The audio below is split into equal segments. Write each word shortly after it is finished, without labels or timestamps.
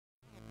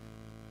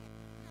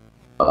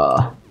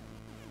Oh,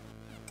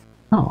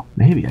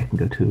 maybe I can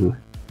go to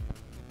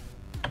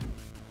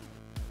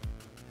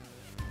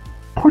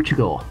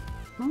Portugal.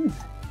 Nice.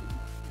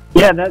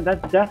 Yeah,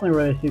 that's definitely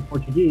where they speak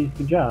Portuguese.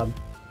 Good job.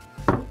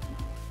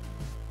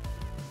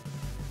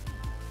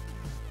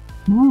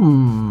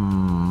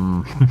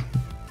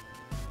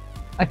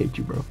 I hate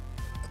you, bro.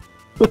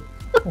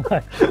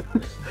 What?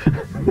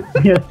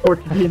 Yes,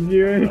 Portuguese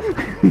viewers.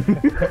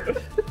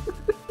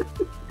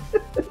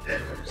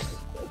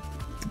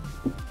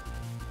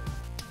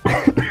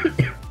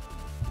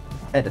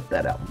 Edit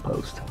that out and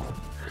post.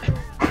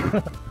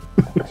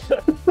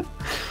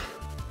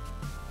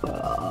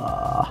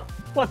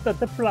 What's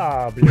the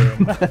problem?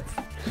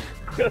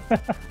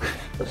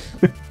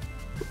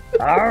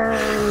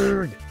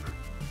 Arrgh!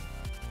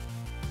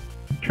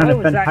 Trying to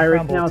defend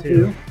pirates now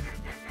too.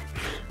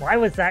 Why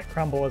was that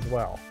crumble as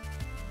well?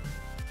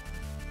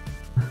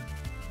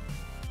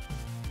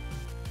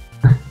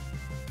 I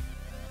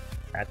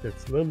have to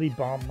slowly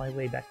bomb my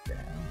way back down.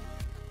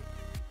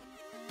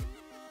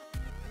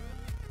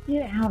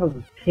 Get out of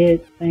the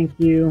pit, thank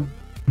you.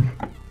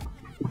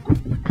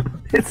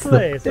 It's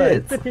Place,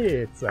 the the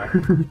pizza.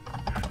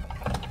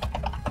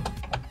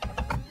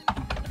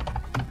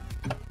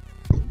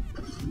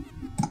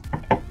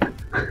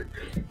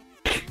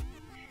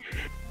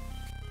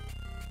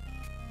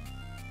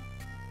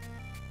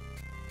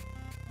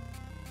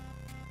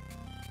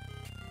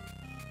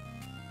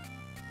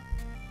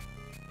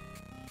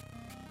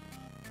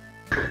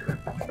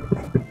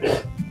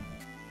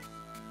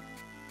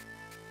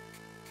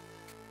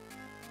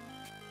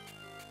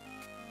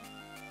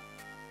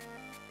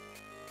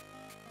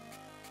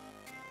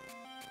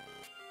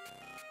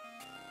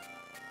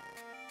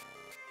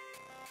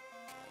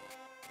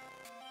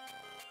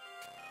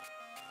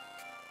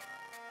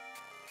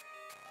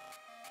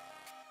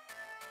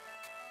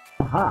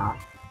 Aha.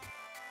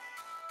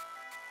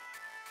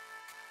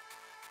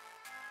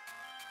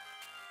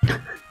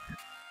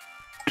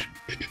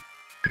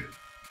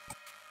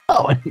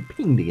 Oh, and he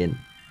pinged again.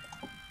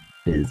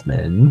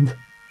 Vismund,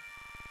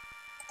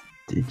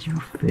 did you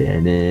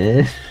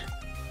finish?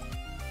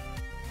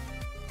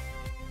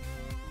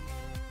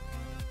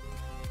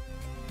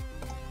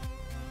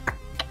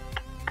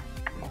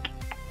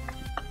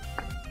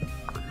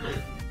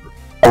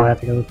 Oh, I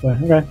have to go this way.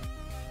 Okay.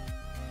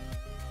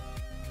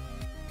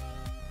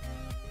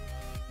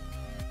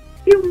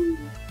 Pew!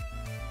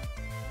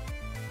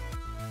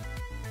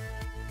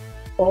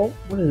 Oh,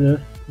 what is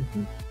this?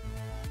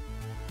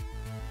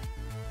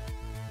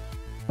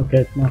 Okay,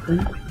 it's nothing.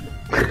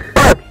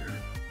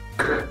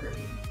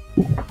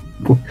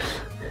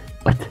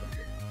 What?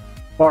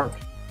 Bark.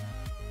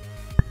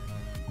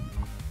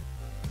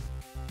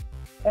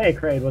 Hey,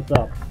 Craig, what's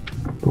up?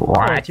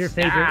 What's your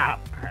favorite?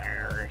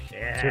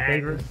 What's your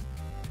favorite?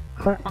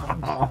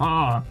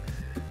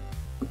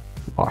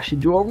 Oh, she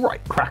do a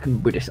right cracking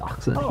British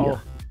accent here.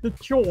 The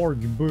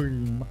charge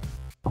beam.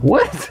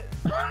 What?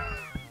 I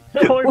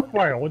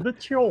found the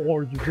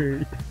charge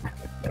beam.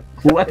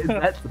 What is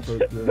that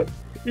supposed to be?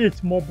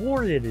 It's my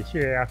British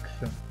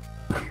accent.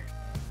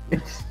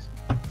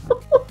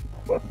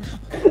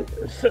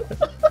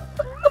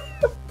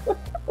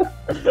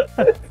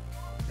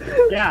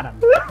 Got him.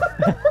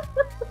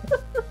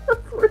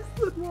 That's worse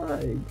than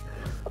mine.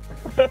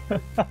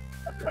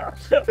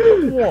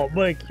 What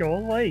makes your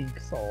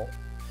legs so?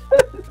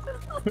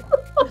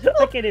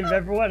 I can't even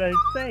remember what I'm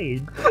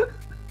saying.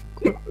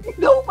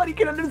 Nobody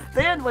can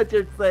understand what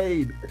you're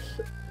saying.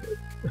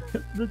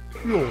 The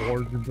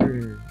charge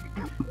beam.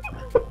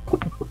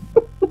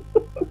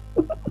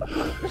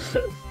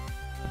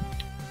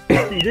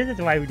 See, this is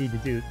why we need to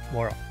do it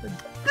more often.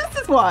 This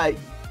is why.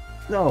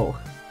 No,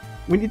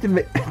 we need to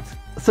make.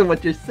 So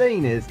what you're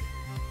saying is,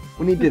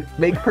 we need to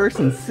make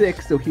person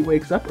sick so he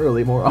wakes up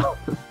early more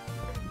often.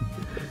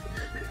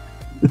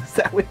 Is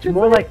that what you're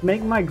More saying? like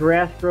make my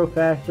grass grow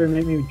faster and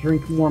make me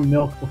drink more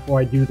milk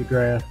before I do the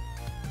grass.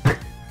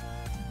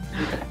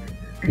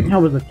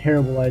 That was a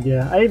terrible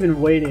idea. I even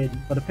waited,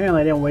 but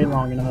apparently I didn't wait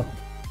long enough.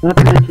 Not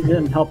to mention it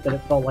didn't help that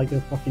it felt like it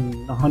was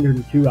fucking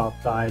 102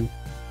 outside.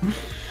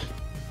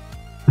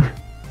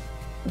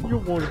 You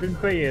would have been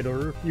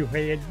better if you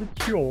had the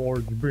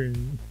charge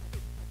beam.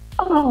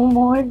 Oh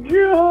my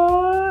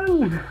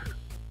god!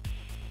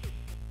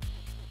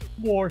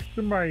 What's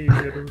the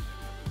matter?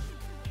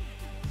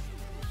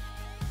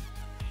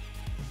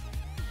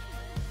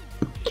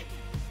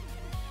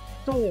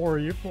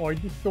 Sorry if I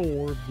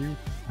disturbed you.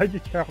 I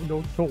just have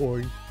no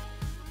toys.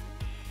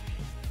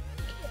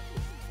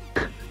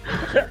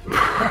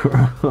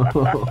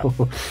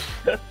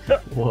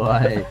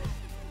 Why?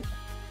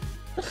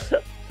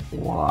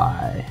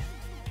 Why?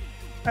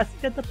 Let's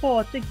get the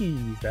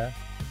Portuguese.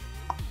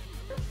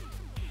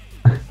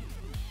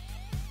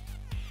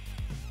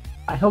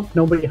 I hope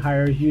nobody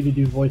hires you to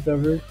do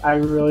voiceovers. I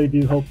really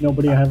do hope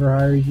nobody ever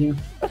hires you.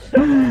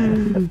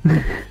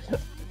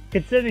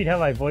 Considering how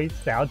my voice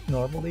sounds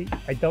normally,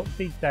 I don't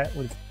think that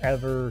was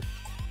ever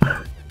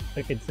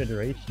a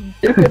consideration.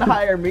 You can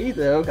hire me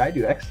though. I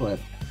do excellent.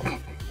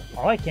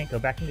 Oh, I can't go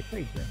back into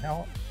Crazy.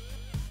 How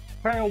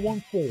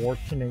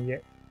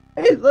unfortunate.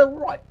 It's a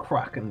right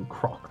crack and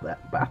crock,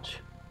 that batch.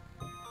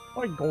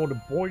 I'm going to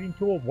boil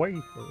into a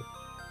wafer.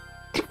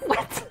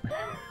 What?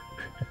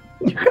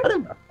 You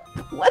gotta...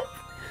 What?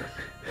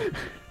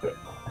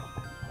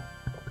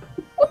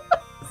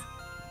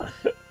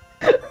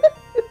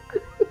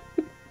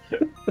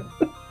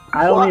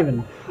 I don't even.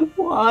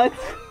 What?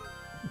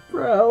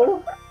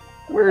 Bro.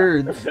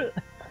 Words.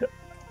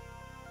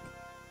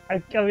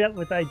 I'm coming up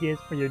with ideas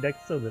for your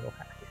next so little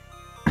hack.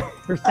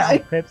 For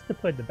sound clips to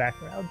put in the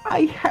background.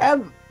 I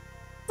have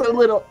so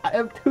little. I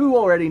have 2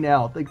 already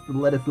now, thanks to the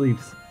lettuce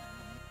leaves.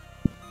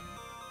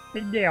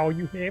 And now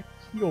you have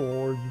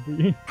yours,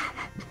 B.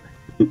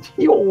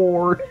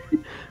 Your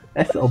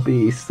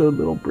SLB, so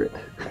little Brit.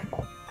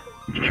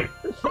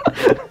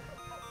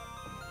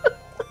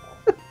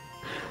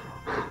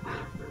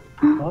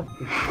 Fuck.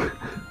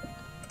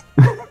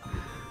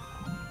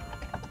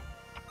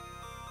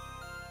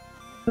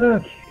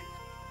 Okay.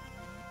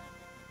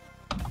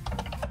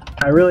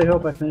 I really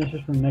hope I finish this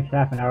for the next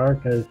half an hour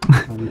because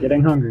I'm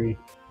getting hungry.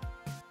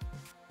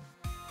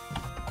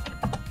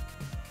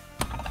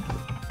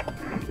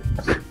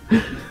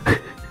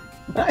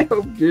 I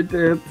hope you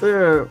do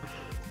too,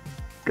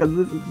 because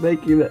this is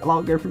making it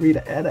longer for me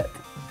to edit.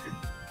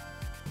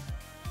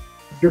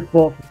 Your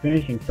fault for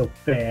finishing so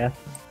fast.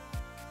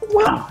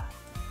 Wow.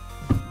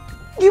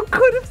 You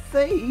could have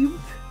saved.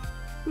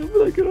 I'm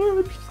like,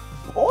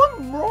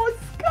 I'm raw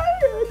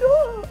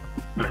scared.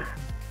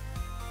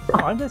 Oh,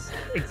 I'm just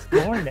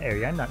exploring the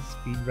area. I'm not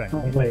speedrunning.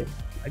 Oh, wait.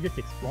 I'm just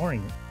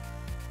exploring it.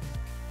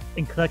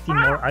 And collecting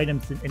more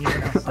items than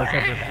anyone else has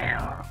ever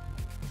had.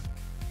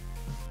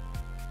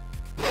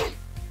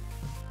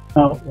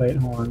 Oh, wait,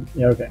 hold on.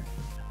 Yeah, okay.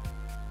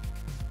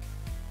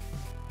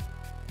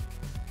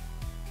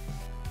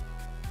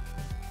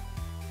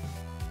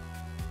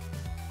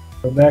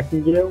 Go back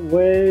and get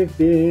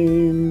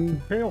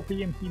waving. Tell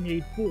him he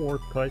made 4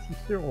 because he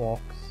still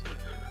walks.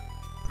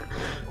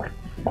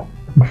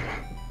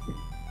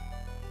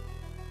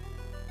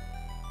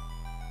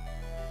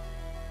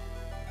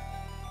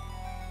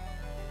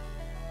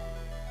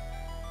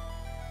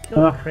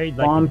 Killed Trade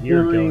like Bomb a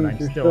year ago and I'm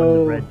killings are still in the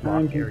so red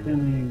block area.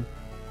 time-consuming.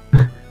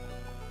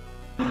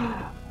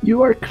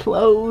 You are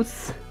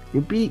close. You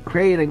beat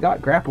Kraid and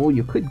got grapple.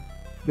 You could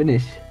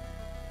finish.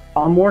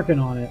 I'm working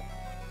on it.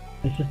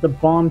 It's just the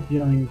bomb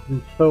killings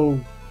is so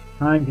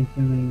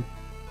time-consuming.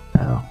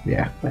 Oh,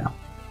 yeah, well.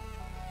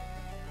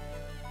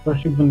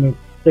 Especially when the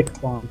 6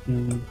 bomb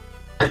killings.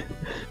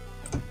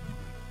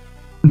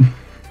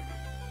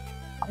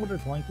 How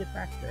does one get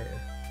back there?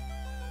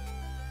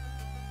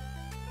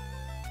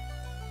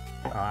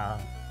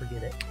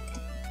 Forget it.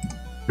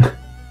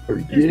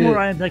 There's more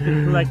items I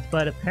can collect,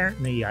 but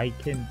apparently I'm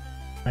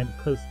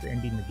close to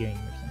ending the game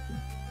or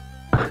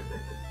something.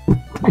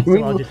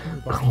 So I'll just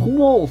move on.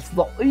 Close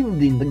the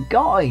ending the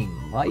game,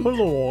 right?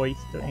 Close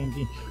to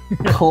ending.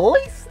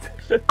 Close?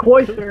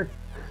 Cloister!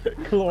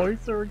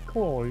 Closer and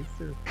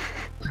closer.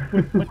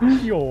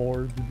 What's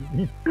yours?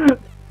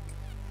 Get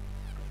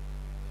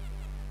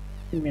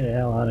me the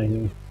hell out of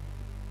here.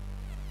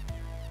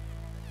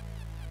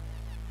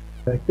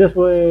 Back this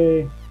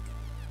way.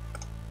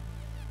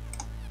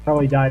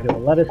 Probably died to a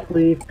lettuce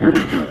leaf.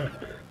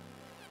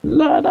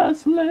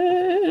 Lettuce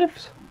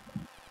leaves.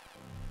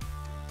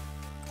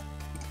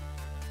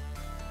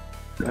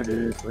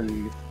 Lettuce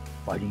leaf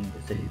fighting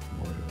to save the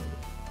world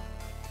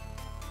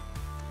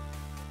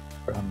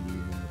from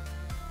you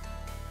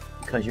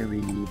because you're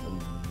evil.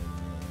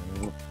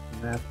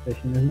 Math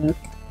fishing, isn't it?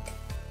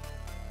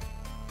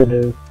 It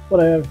is.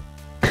 Whatever.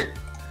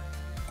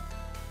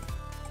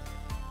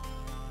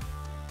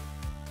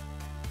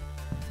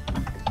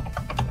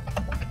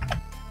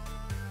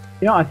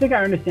 You know, I think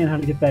I understand how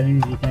to get that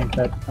energy tank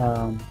that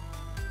I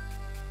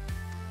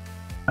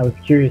was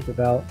curious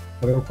about,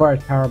 but it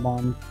requires power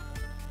bombs.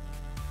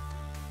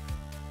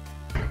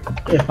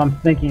 If I'm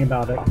thinking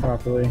about it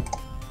properly.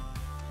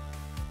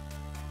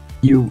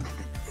 You.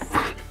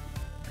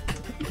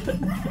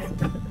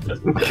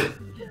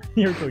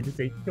 You're going to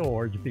say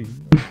George B.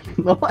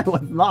 No, I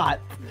was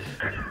not.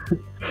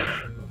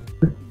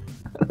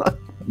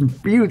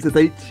 Refused to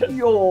say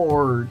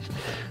George.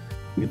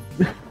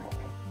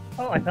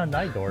 Oh, I found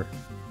an door.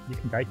 You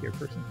can die here,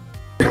 person.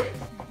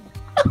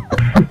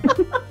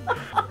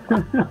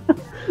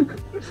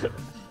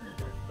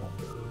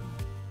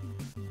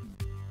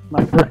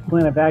 My first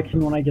plan of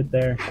action when I get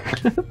there.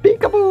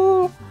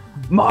 Peekaboo!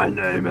 My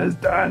name is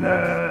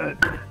Danny.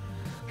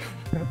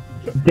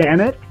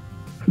 Damn it!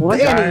 What?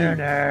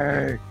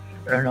 Danny!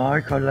 And I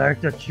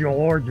collect the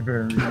George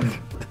berries.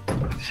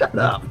 Shut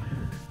up.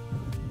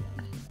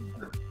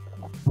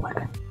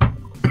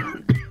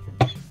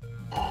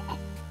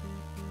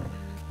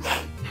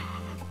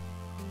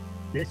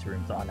 This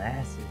room's on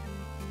acid.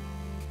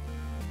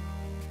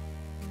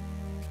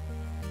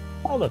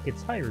 Oh look,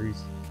 it's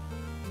Hyru's.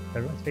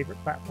 Everyone's favorite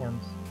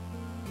platforms.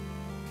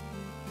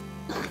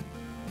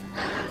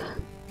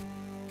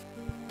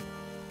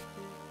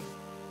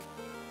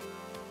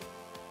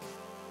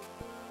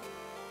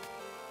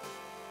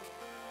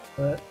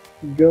 Let's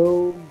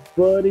go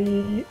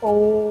buddy,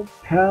 old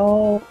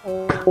pal,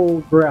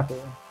 old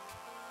grappler.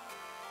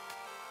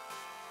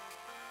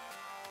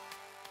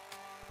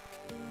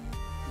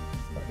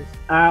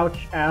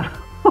 Ouch, ouch.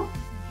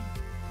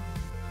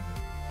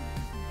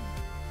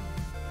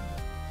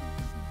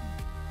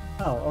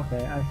 Oh,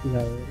 okay, I see how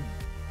it is.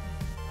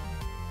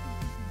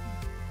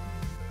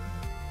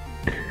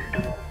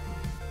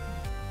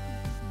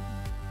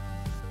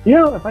 You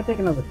know, if I take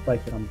another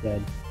spike, then I'm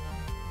dead.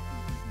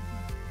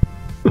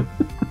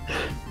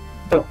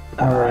 Oh,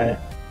 alright.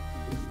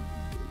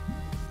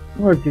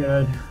 We're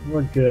good.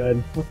 We're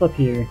good. What's up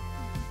here?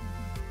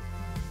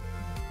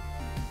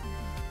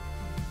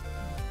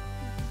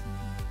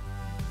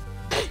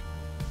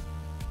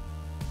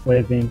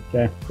 Wave beam.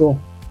 Okay, cool.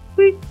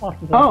 Sweet.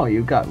 Awesome. Oh,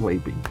 you got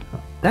wave beam.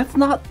 That's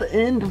not the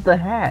end of the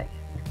hack.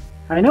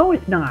 I know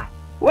it's not.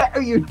 What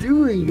are you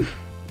doing?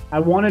 I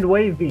wanted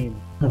wave beam.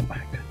 Oh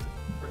my goodness.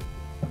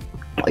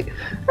 Like,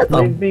 that's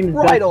Wave a beam's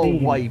right best old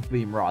beam. wave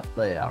beam right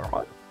there,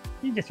 right?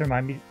 You just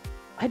remind me.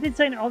 I've been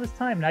saying it all this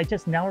time, and I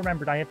just now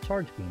remembered I have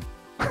charge beam.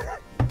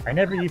 I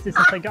never used it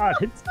since I got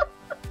it.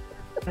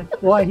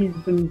 That's why he's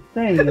been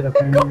saying it,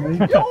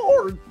 apparently.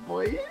 George,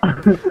 boy!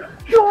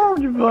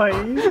 George, boy!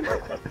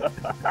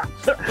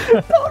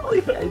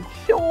 Totally had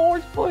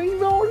George boy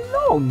all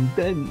along,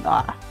 didn't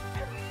I?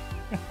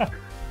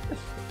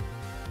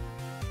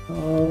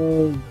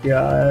 Oh,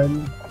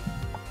 God.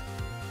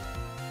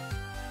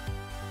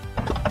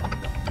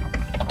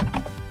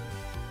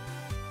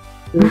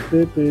 Oh,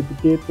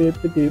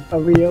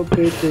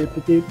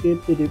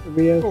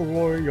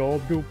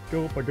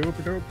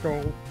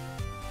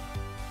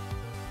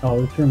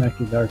 this room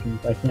actually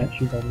darkens. I can't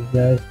shoot all these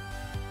guys.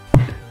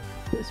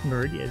 This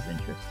Meridia is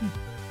interesting.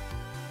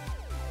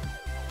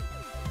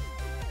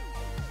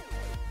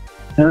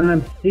 And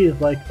then MC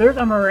is like, there's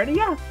a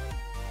Meridia?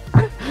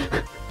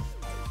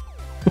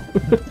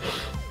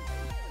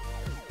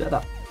 Shut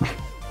up. It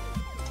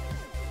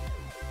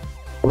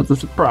was a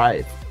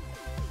surprise.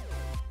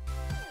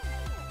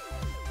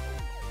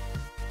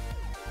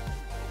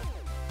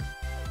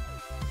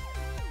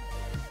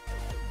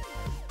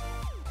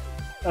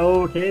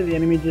 Okay, the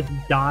enemy just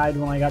died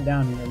when I got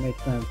down here. It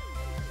makes sense.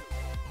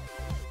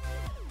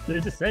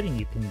 There's a setting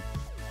you can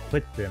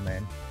put them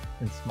in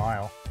and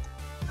smile.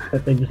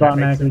 That they just That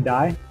automatically makes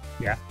die?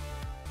 Yeah.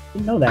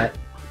 Didn't know that.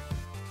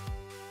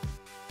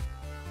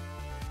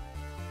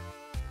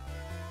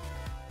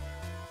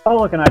 Oh,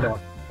 look, an eye door.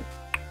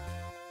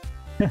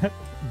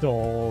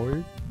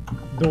 Door.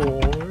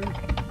 Door.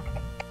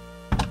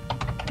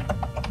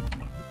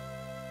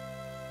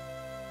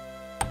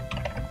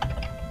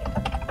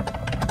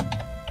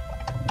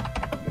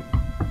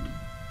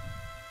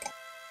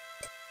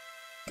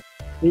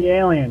 The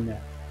alien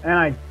net. And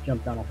I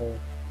jumped down a hole.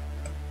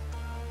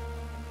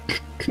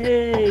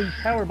 Yay!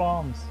 Power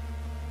bombs.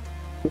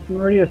 This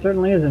Meridia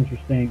certainly is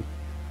interesting.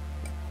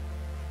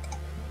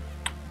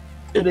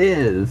 It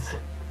is.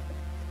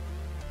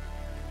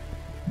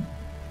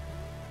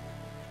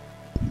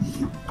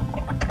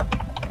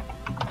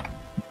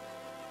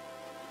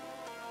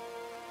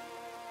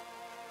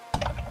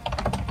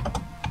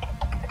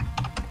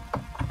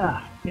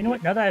 Ah, You know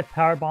what? Now that I have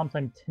power bombs,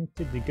 I'm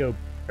tempted to go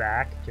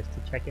back just to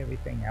check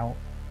everything out.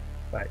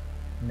 But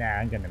nah,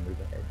 I'm gonna move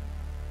ahead.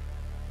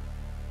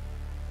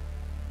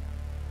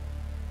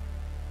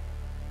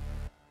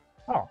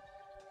 Oh.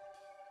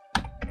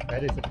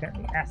 That is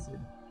apparently acid.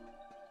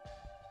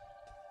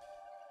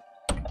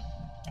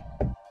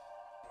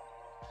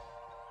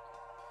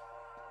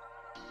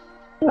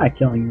 I'm not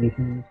killing these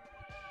things.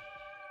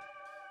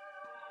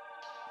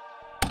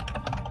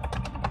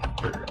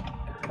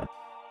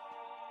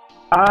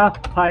 Ah,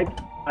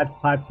 pipes.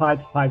 Pipes.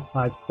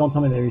 Don't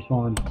tell me they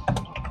respawn.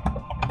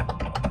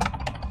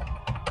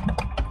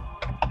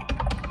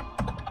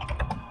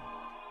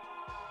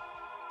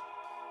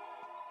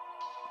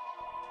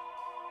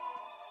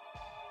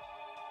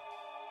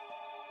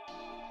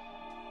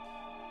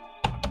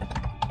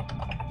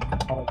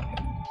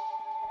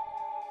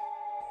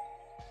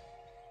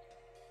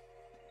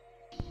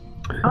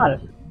 Got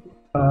it.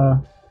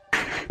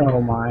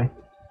 Oh my.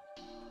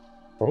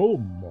 Oh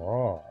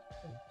my.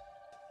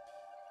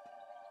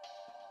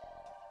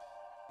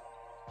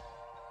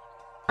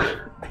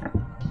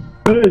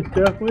 It's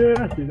definitely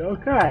acid,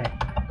 okay.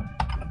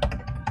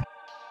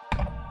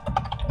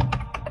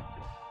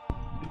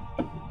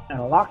 And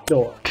a locked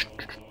door.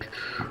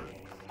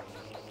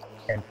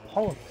 And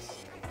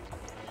polyps.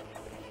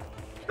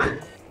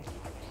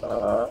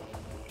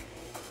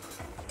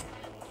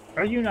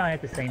 Are you and I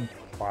at the same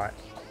spot?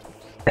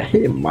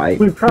 It might.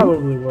 We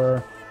probably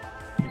were.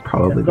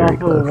 Probably It's very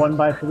also a close.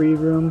 1x3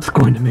 room. It's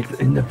going to make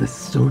the end of this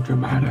so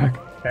dramatic.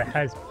 That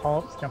has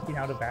polyps jumping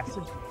out of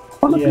acid?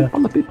 Yeah.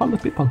 Polyp.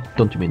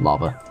 Don't you mean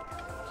lava?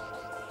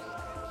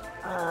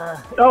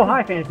 Oh,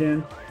 hi,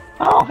 Phantoon.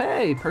 Oh,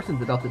 hey,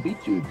 person's about to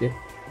beat you.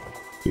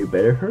 You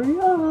better hurry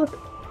up.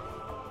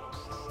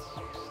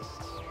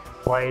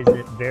 Why is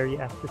it very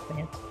after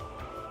pants?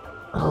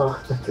 Oh,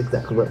 that's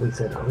exactly what we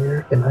said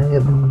earlier, and I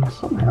am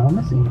somehow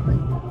missing right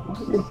now.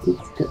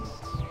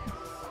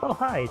 Oh,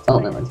 hi. It's Oh,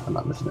 Ryan. never mind. I'm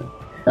not listening.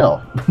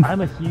 Oh.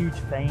 I'm a huge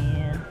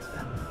fan.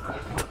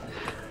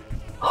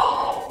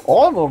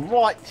 I'm a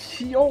right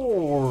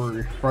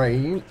sure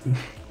friend.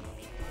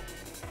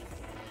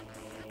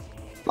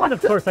 And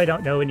of course, I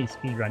don't know any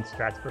speedrun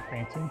strats for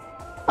Phantom.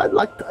 I'd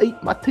like to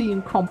eat my tea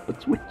and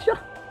crumpets with you.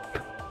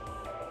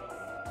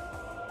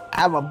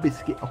 Have a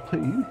biscuit or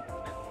two.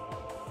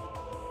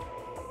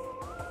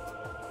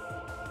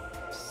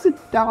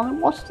 Sit down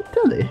and watch the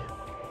telly.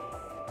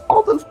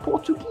 All those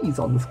Portuguese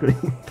on the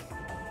screen.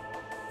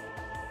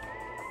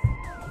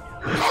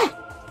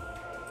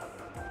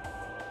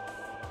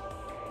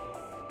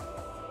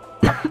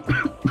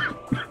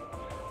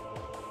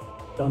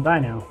 Don't die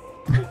now.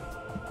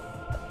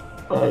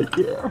 I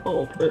can't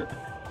help it.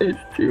 It's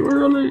too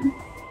early.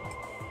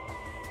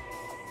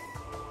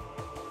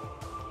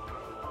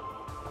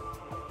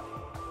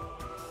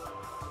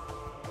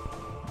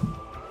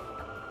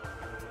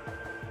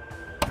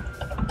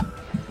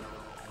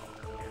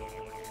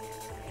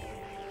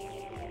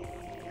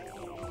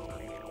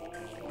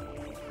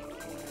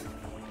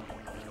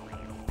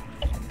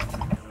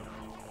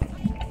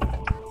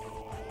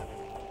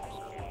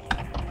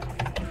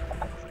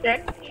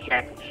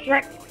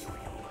 Check.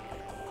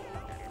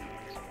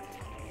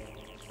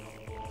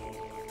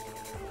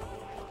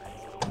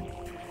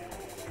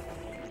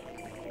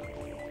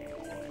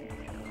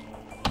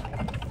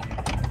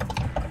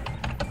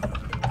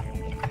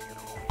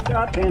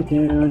 Got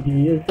Phantom,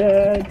 he is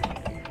dead.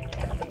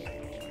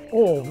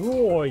 Oh,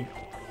 Roy.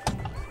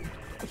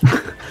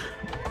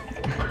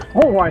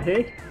 Oh, I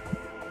hate.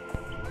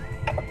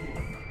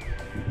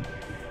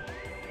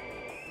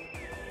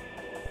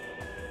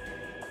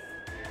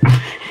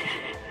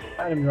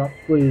 Item drop,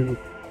 please.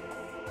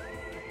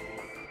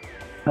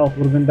 Health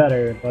would have been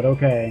better, but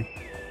okay.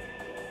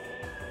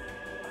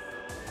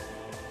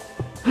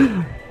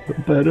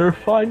 Better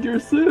find your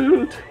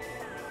suit.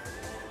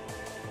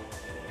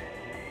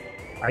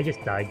 I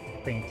just died,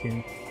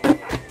 Phantom.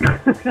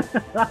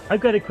 I've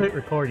got to quit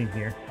recording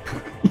here.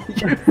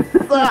 You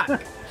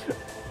suck.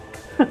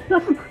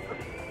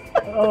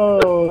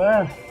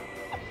 Oh,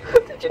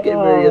 Did you give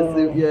Mary a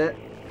suit yet?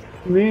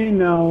 me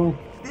no.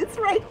 It's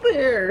right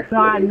there.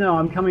 No,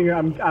 I'm coming here.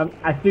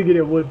 I figured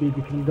it would be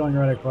because I'm going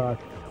right across.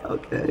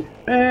 Okay.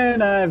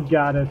 And I've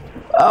got it.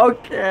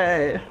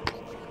 Okay.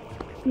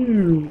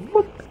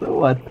 So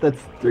what?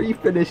 That's 3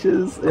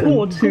 finishes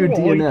and 2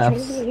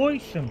 DNFs.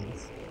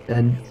 Congratulations.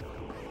 And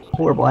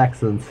horrible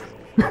accents.